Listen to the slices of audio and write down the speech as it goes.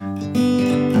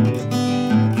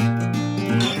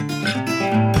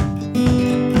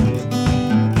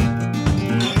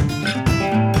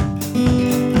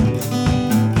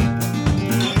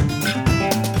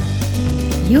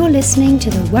listening to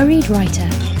The Worried Writer,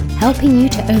 helping you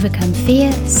to overcome fear,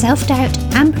 self-doubt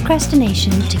and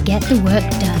procrastination to get the work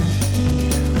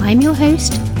done. I'm your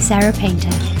host, Sarah Painter,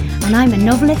 and I'm a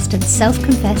novelist and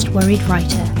self-confessed worried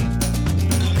writer.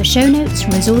 For show notes,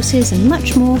 resources and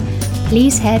much more,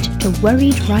 please head to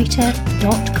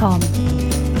worriedwriter.com.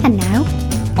 And now,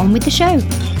 on with the show.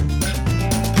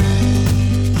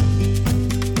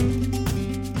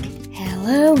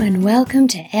 Hello and welcome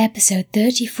to episode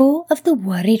 34 of The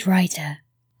Worried Writer.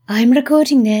 I'm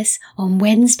recording this on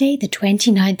Wednesday the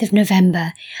 29th of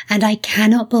November, and I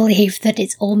cannot believe that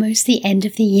it's almost the end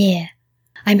of the year.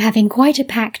 I'm having quite a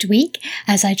packed week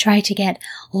as I try to get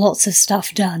lots of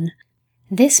stuff done.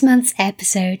 This month's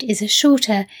episode is a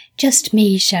shorter Just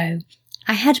Me show.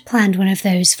 I had planned one of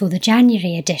those for the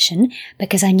January edition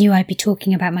because I knew I'd be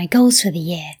talking about my goals for the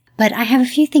year. But I have a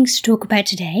few things to talk about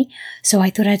today, so I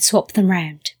thought I'd swap them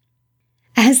round.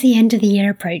 As the end of the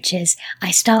year approaches, I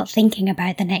start thinking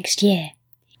about the next year.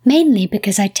 Mainly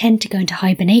because I tend to go into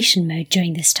hibernation mode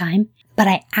during this time, but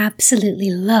I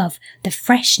absolutely love the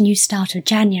fresh new start of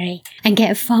January and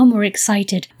get far more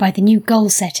excited by the new goal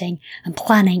setting and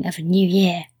planning of a new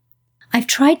year. I've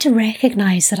tried to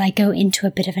recognise that I go into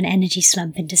a bit of an energy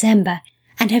slump in December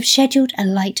and have scheduled a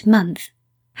light month.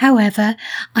 However,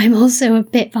 I'm also a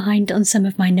bit behind on some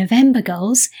of my November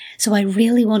goals, so I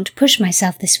really want to push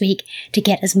myself this week to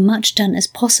get as much done as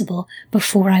possible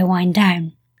before I wind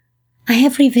down. I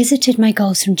have revisited my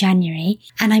goals from January,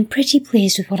 and I'm pretty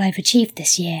pleased with what I've achieved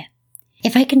this year.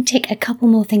 If I can tick a couple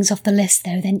more things off the list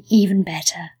though, then even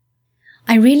better.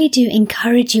 I really do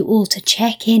encourage you all to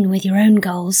check in with your own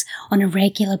goals on a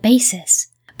regular basis,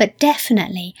 but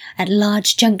definitely at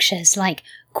large junctures like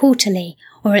quarterly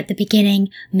or at the beginning,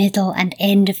 middle and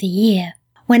end of the year.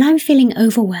 When I'm feeling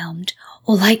overwhelmed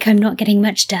or like I'm not getting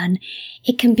much done,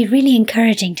 it can be really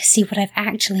encouraging to see what I've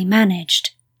actually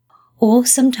managed. Or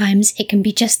sometimes it can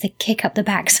be just the kick up the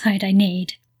backside I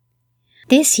need.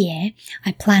 This year,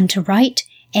 I plan to write,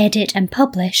 edit and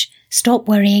publish Stop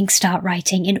Worrying, Start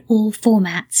Writing in all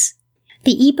formats.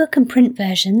 The ebook and print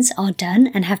versions are done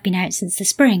and have been out since the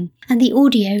spring, and the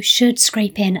audio should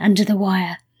scrape in under the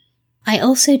wire. I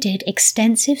also did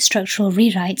extensive structural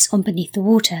rewrites on Beneath the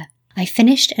Water. I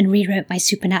finished and rewrote my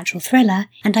supernatural thriller,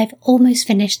 and I've almost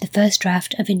finished the first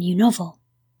draft of a new novel.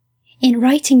 In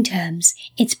writing terms,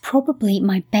 it's probably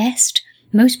my best,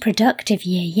 most productive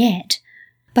year yet,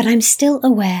 but I'm still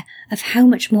aware of how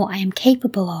much more I am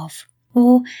capable of,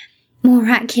 or, more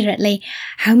accurately,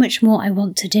 how much more I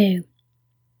want to do.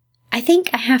 I think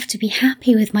I have to be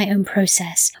happy with my own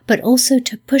process, but also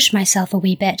to push myself a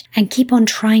wee bit and keep on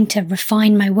trying to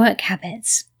refine my work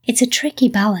habits. It's a tricky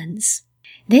balance.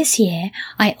 This year,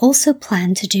 I also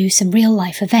plan to do some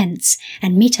real-life events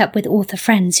and meet up with author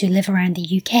friends who live around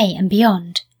the UK and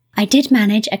beyond. I did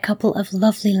manage a couple of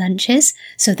lovely lunches,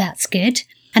 so that's good,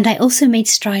 and I also made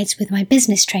strides with my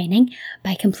business training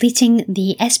by completing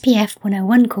the SPF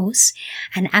 101 course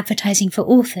and advertising for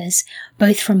authors,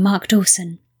 both from Mark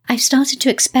Dawson. I've started to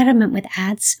experiment with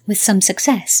ads with some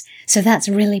success, so that's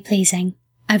really pleasing.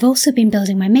 I've also been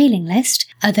building my mailing list,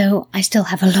 although I still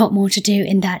have a lot more to do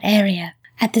in that area.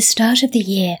 At the start of the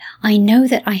year, I know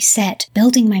that I set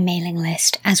building my mailing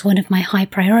list as one of my high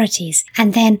priorities,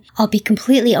 and then, I'll be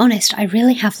completely honest, I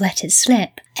really have let it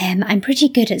slip. I'm pretty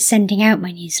good at sending out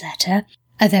my newsletter,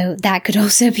 although that could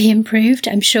also be improved,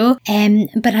 I'm sure,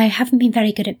 but I haven't been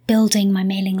very good at building my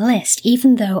mailing list,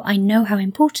 even though I know how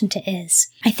important it is.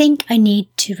 I think I need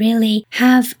to really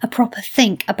have a proper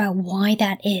think about why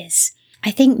that is. I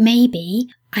think maybe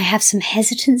I have some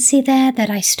hesitancy there,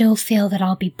 that I still feel that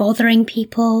I'll be bothering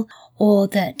people, or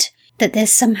that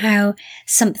there's somehow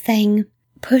something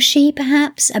pushy,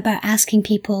 perhaps, about asking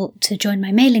people to join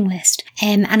my mailing list.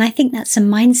 And I think that's some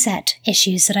mindset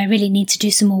issues that I really need to do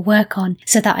some more work on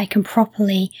so that I can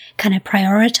properly kind of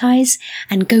prioritize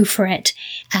and go for it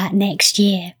next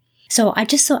year. So I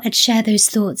just thought I'd share those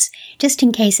thoughts just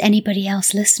in case anybody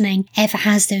else listening ever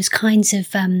has those kinds of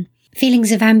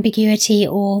feelings of ambiguity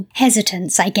or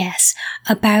hesitance, I guess,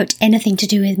 about anything to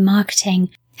do with marketing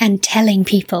and telling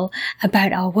people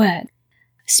about our work.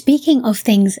 Speaking of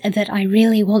things that I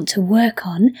really want to work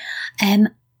on,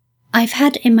 I've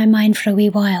had in my mind for a wee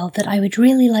while that I would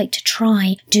really like to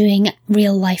try doing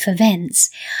real life events.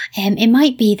 It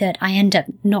might be that I end up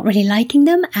not really liking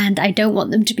them and I don't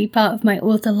want them to be part of my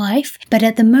author life, but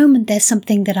at the moment there's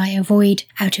something that I avoid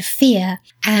out of fear,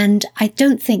 and I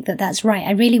don't think that that's right.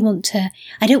 I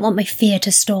don't want my fear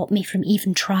to stop me from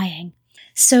even trying.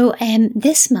 So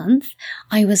this month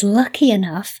I was lucky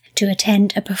enough to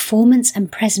attend a performance and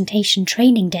presentation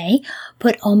training day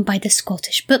put on by the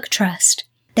Scottish Book Trust.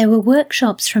 There were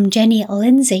workshops from Jenny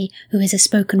Lindsay, who is a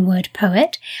spoken word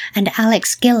poet, and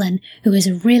Alex Gillen, who is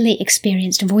a really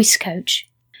experienced voice coach.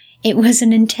 It was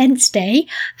an intense day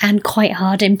and quite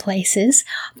hard in places,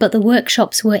 but the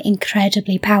workshops were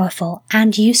incredibly powerful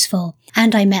and useful,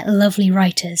 and I met lovely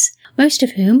writers, most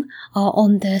of whom are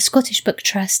on the Scottish Book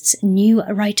Trust's New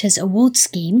Writers Award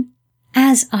scheme.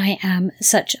 As I am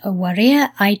such a worrier,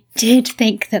 I did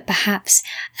think that perhaps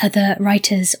other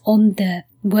writers on the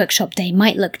workshop day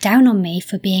might look down on me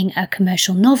for being a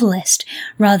commercial novelist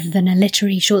rather than a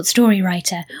literary short story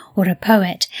writer or a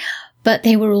poet, but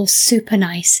they were all super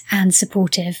nice and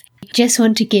supportive. I just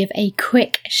want to give a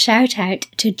quick shout out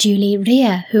to Julie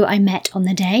Rea, who I met on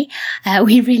the day.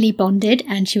 We really bonded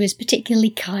and she was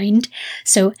particularly kind.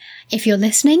 So if you're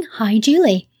listening, hi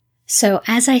Julie. So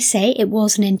as I say, it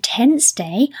was an intense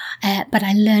day, but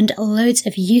I learned loads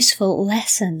of useful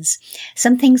lessons.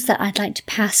 Some things that I'd like to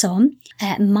pass on.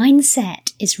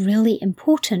 Mindset is really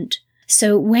important.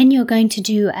 So when you're going to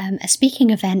do a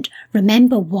speaking event,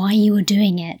 remember why you are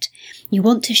doing it. You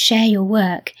want to share your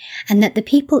work, and that the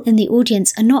people in the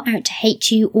audience are not out to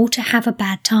hate you or to have a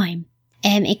bad time.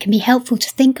 It can be helpful to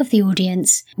think of the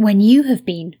audience when you have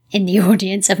been in the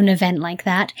audience of an event like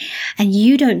that, and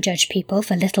you don't judge people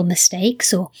for little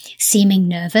mistakes or seeming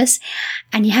nervous,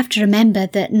 and you have to remember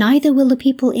that neither will the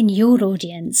people in your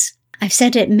audience. I've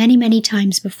said it many, many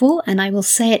times before, and I will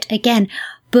say it again.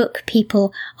 Book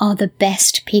people are the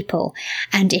best people,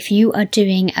 and if you are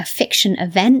doing a fiction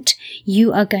event,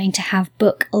 you are going to have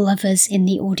book lovers in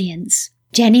the audience.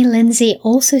 Jenny Lindsay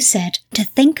also said to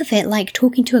think of it like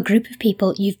talking to a group of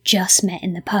people you've just met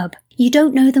in the pub. You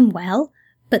don't know them well,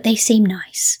 but they seem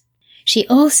nice. She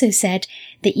also said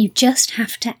that you just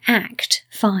have to act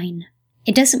fine.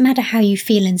 It doesn't matter how you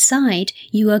feel inside,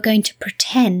 you are going to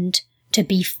pretend to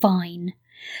be fine.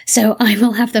 So I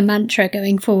will have the mantra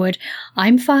going forward,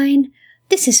 I'm fine,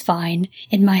 this is fine,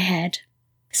 in my head.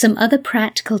 Some other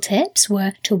practical tips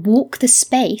were to walk the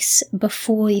space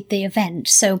before the event.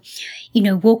 So,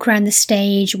 walk around the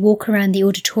stage, walk around the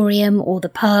auditorium or the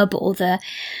pub or the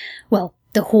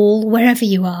hall, wherever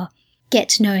you are. Get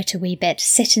to know it a wee bit,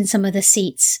 sit in some of the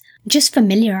seats. Just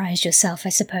familiarise yourself, I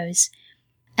suppose.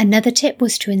 Another tip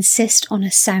was to insist on a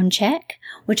sound check,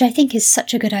 which I think is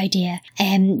such a good idea,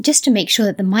 just to make sure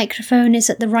that the microphone is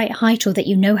at the right height or that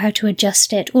you know how to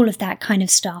adjust it, all of that kind of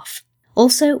stuff.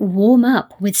 Also, warm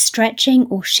up with stretching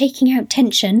or shaking out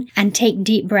tension and take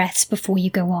deep breaths before you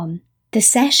go on. The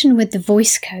session with the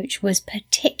voice coach was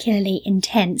particularly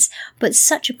intense, but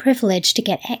such a privilege to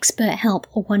get expert help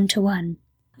one-to-one.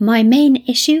 My main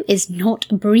issue is not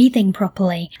breathing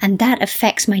properly, and that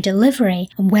affects my delivery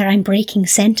and where I'm breaking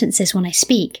sentences when I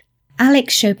speak.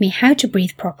 Alex showed me how to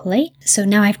breathe properly, so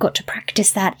now I've got to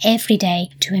practice that every day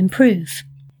to improve.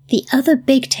 The other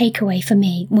big takeaway for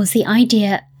me was the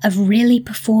idea of really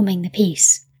performing the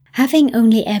piece. Having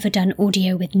only ever done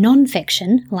audio with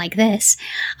non-fiction, like this,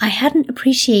 I hadn't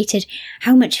appreciated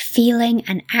how much feeling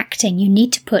and acting you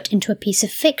need to put into a piece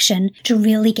of fiction to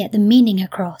really get the meaning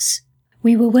across.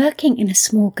 We were working in a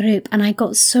small group and I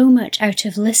got so much out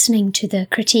of listening to the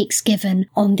critiques given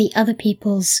on the other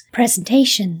people's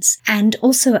presentations and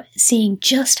also seeing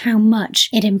just how much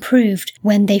it improved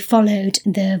when they followed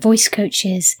the voice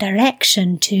coach's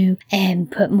direction to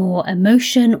put more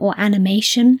emotion or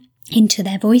animation into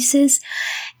their voices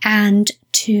and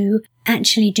to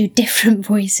actually do different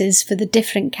voices for the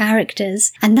different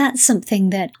characters. And that's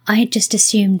something that I had just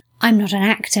assumed I'm not an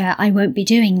actor, I won't be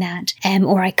doing that,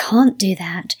 or I can't do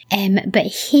that. But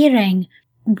hearing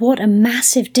what a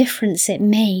massive difference it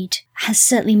made has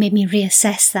certainly made me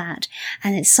reassess that.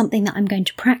 And it's something that I'm going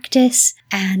to practice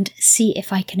and see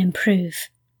if I can improve.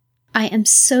 I am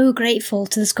so grateful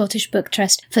to the Scottish Book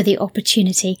Trust for the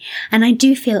opportunity, and I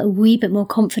do feel a wee bit more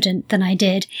confident than I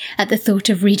did at the thought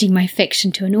of reading my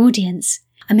fiction to an audience.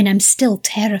 I mean, I'm still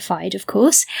terrified, of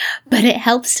course, but it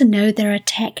helps to know there are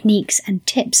techniques and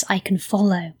tips I can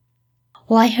follow.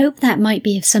 Well, I hope that might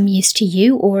be of some use to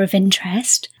you or of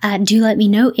interest. Do let me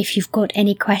know if you've got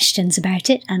any questions about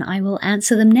it, and I will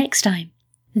answer them next time.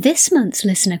 This month's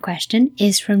listener question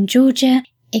is from Georgia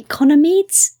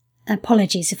Economides.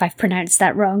 Apologies if I've pronounced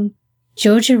that wrong.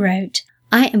 Georgia wrote,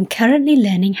 I am currently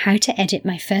learning how to edit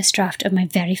my first draft of my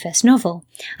very first novel.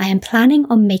 I am planning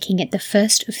on making it the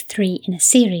first of 3 in a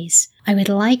series. I would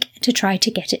like to try to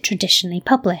get it traditionally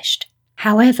published.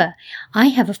 However, I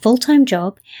have a full-time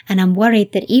job and I'm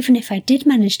worried that even if I did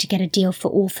manage to get a deal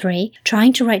for all 3,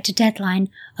 trying to write to deadline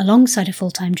alongside a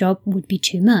full-time job would be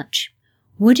too much.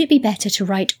 Would it be better to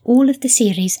write all of the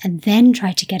series and then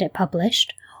try to get it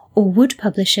published? Or would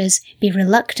publishers be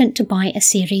reluctant to buy a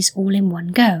series all in one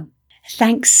go?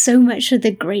 Thanks so much for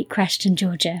the great question,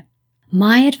 Georgia.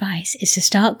 My advice is to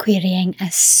start querying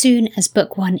as soon as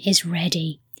book 1 is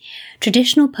ready.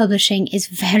 Traditional publishing is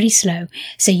very slow,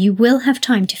 so you will have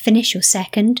time to finish your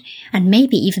second and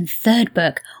maybe even third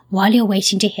book while you're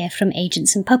waiting to hear from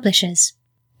agents and publishers.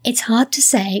 It's hard to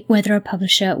say whether a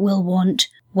publisher will want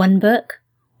one book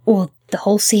or the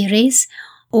whole series,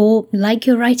 or like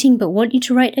your writing but want you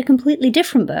to write a completely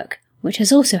different book, which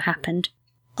has also happened.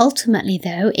 Ultimately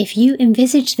though, if you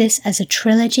envisage this as a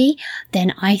trilogy,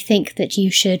 then I think that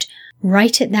you should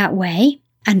write it that way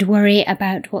and worry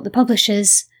about what the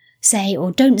publishers say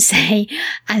or don't say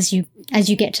as you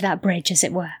get to that bridge, as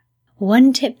it were.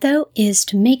 One tip though is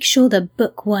to make sure that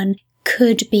book 1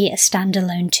 could be a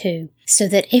standalone too, so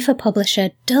that if a publisher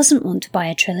doesn't want to buy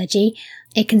a trilogy,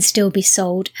 it can still be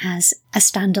sold as a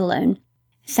standalone.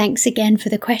 Thanks again for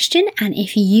the question, and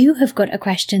if you have got a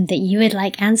question that you would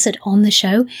like answered on the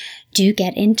show, do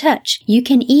get in touch. You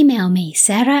can email me,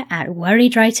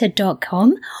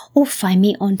 sarah@worriedwriter.com, or find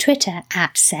me on Twitter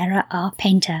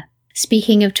 @SarahRPainter.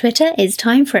 Speaking of Twitter, it's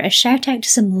time for a shout out to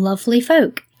some lovely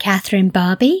folk. Catherine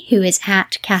Barbie, who is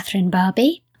 @Catherine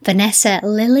Barbie, Vanessa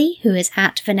Lilly, who is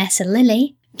 @Vanessa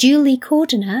Lilly, Julie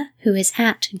Cordiner, who is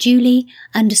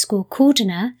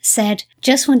 @Julie_Cordiner, said,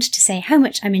 "Just wanted to say how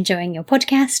much I'm enjoying your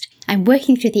podcast. I'm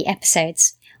working through the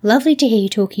episodes. Lovely to hear you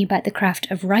talking about the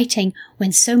craft of writing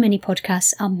when so many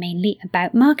podcasts are mainly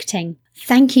about marketing."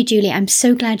 Thank you, Julie. I'm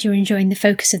so glad you're enjoying the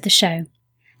focus of the show.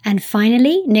 And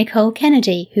finally, Nicole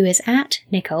Kennedy, who is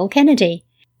 @Nicole Kennedy.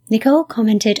 Nicole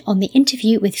commented on the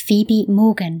interview with Phoebe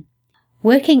Morgan.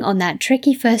 Working on that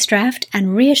tricky first draft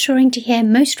and reassuring to hear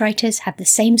most writers have the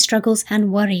same struggles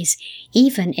and worries,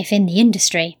 even if in the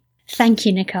industry. Thank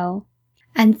you, Nicole.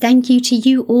 And thank you to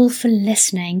you all for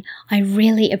listening. I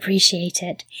really appreciate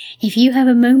it. If you have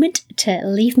a moment to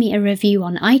leave me a review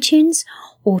on iTunes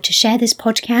or to share this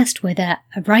podcast with a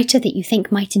writer that you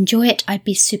think might enjoy it, I'd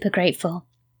be super grateful.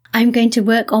 I'm going to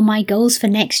work on my goals for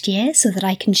next year so that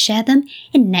I can share them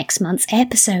in next month's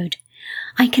episode.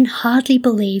 I can hardly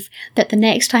believe that the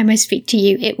next time I speak to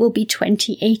you, it will be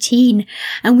 2018,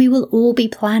 and we will all be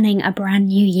planning a brand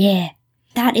new year.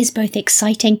 That is both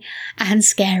exciting and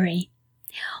scary.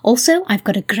 Also, I've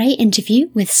got a great interview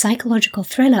with psychological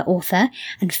thriller author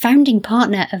and founding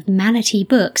partner of Manatee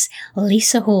Books,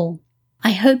 Lisa Hall.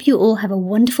 I hope you all have a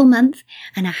wonderful month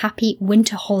and a happy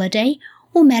winter holiday,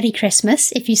 or Merry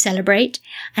Christmas if you celebrate,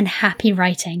 and happy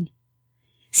writing.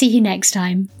 See you next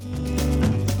time.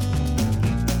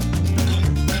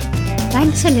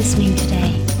 Thanks for listening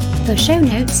today. For show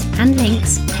notes and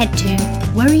links, head to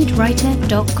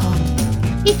worriedwriter.com.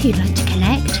 If you'd like to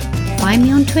connect, find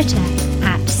me on Twitter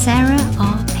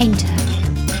 @SarahRPainter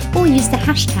or use the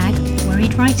hashtag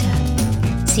worriedwriter.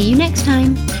 See you next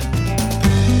time.